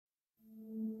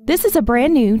This is a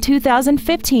brand new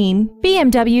 2015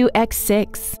 BMW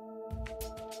X6.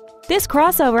 This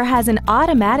crossover has an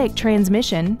automatic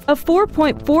transmission, a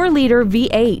 4.4-liter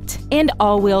V8, and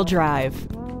all-wheel drive.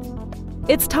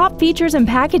 Its top features and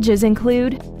packages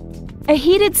include a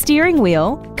heated steering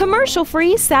wheel,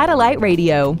 commercial-free satellite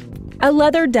radio, a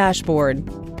leather dashboard,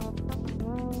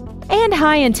 and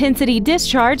high-intensity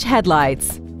discharge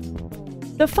headlights.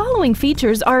 The following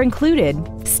features are included: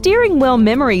 steering wheel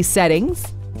memory settings,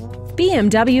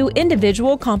 BMW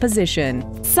individual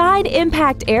composition, side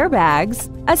impact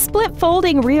airbags, a split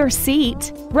folding rear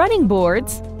seat, running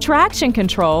boards, traction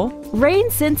control,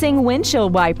 rain-sensing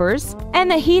windshield wipers, and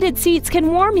the heated seats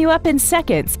can warm you up in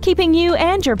seconds, keeping you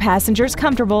and your passengers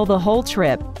comfortable the whole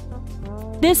trip.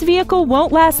 This vehicle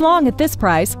won't last long at this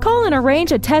price. Call and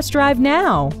arrange a test drive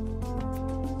now.